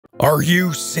Are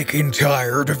you sick and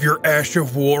tired of your Ash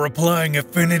of War applying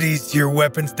affinities to your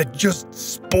weapons that just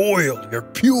spoil your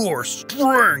pure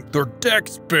strength or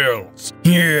dex builds?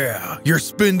 Yeah, you're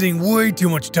spending way too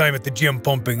much time at the gym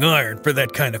pumping iron for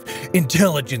that kind of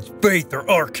intelligence, faith, or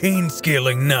arcane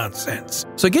scaling nonsense.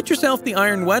 So get yourself the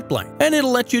Iron Whetblade, and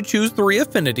it'll let you choose 3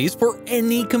 affinities for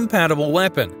any compatible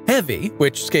weapon. Heavy,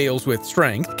 which scales with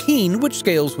strength, Keen, which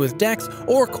scales with dex,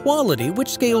 or Quality, which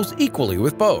scales equally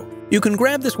with both. You can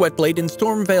grab this Whetblade in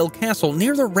Stormvale Castle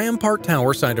near the Rampart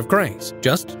Tower site of Grace.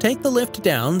 Just take the lift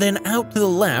down, then out to the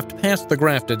left past the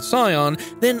Grafted Scion,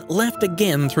 then left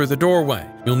again through the doorway.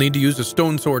 You'll need to use a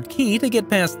Stone Sword key to get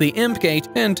past the Imp Gate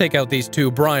and take out these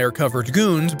 2 briar-covered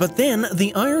goons, but then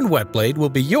the Iron Whetblade will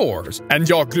be yours, and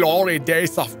your glory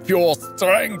days of pure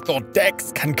strength or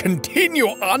dex can continue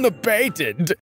unabated.